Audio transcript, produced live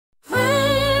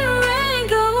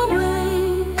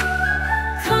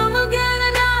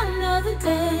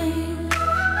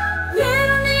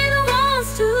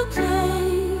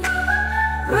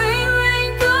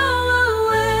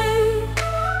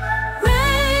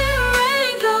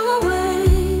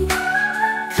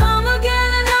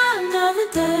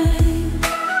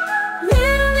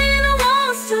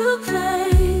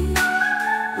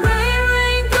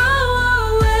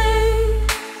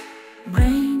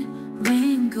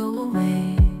go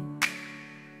away.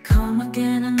 Come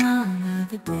again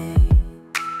another day.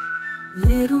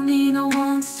 Little Nina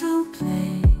wants to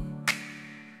play.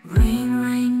 Rain,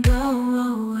 rain, go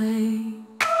away.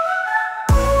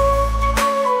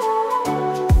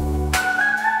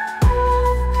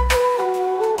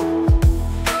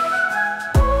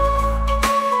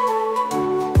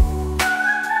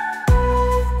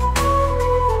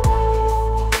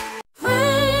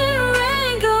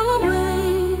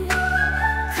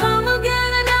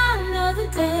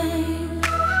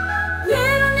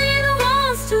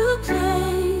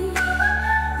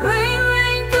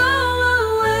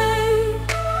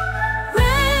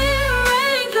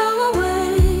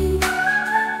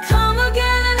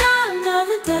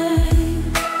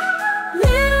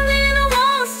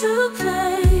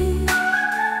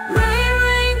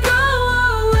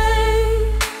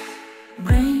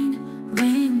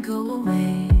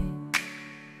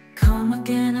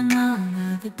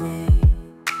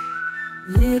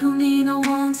 Little Nina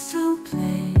wants to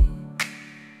play.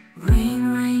 Rain,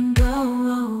 rain, go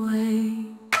away.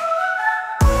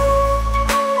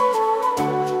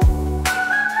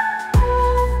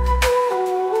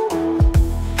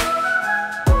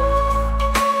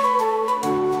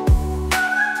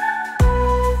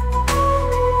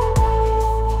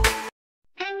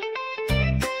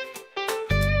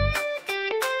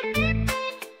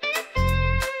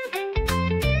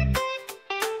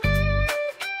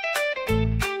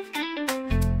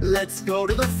 Let's go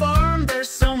to the farm, there's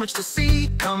so much to see.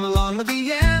 Come along with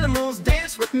the animals,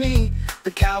 dance with me.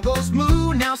 The cow goes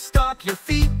moo, now stop your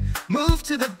feet. Move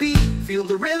to the beat, feel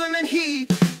the rhythm and heat.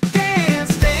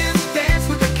 Dance, dance, dance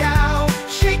with the cow.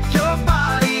 Shake your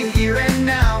body here and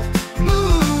now.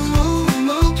 Move, move,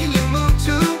 move, can you move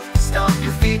too? Stomp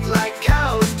your feet like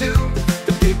cows do.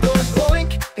 The pig goes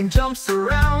boink and jumps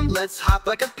around. Let's hop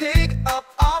like a pig up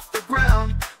off the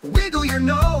ground. Wiggle your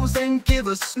nose and give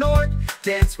a snort.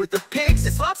 Dance with the pigs,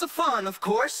 it's lots of fun, of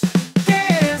course.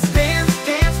 Dance, dance,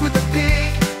 dance with the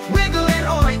pig. Wiggle and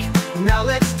oink, now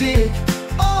let's dig.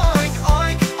 Oink,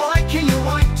 oink, oink, can you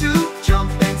oink too?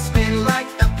 Jump and spin like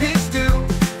the pigs do.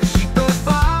 The sheep goes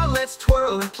by, let's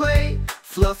twirl and play.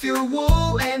 Fluff your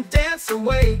wool and dance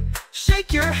away.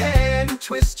 Shake your head and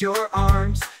twist your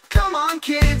arms. Come on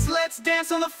kids, let's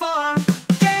dance on the farm.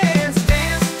 Dance,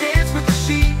 dance, dance with the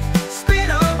sheep.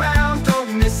 Spin around,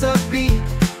 don't miss a beat.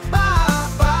 Ba,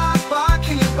 ba, ba,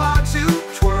 can you ba too?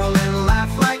 Twirl and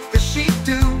laugh like the sheep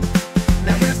do.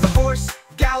 Now here's the horse,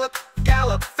 gallop,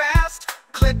 gallop fast.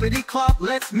 Clippity clop,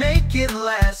 let's make it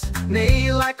last.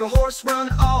 Neigh like a horse, run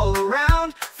all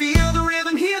around. Feel the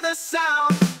rhythm, hear the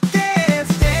sound. Dance,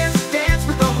 dance, dance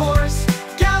with the horse.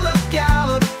 Gallop,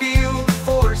 gallop, feel the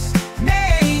force.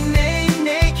 Neigh, neigh,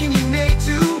 neigh, can you neigh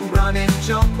too? Run and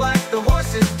jump like the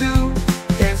horses do.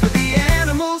 Dance with the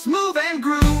animals, move and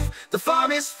groove. The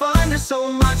farm is fun, there's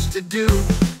so much to do.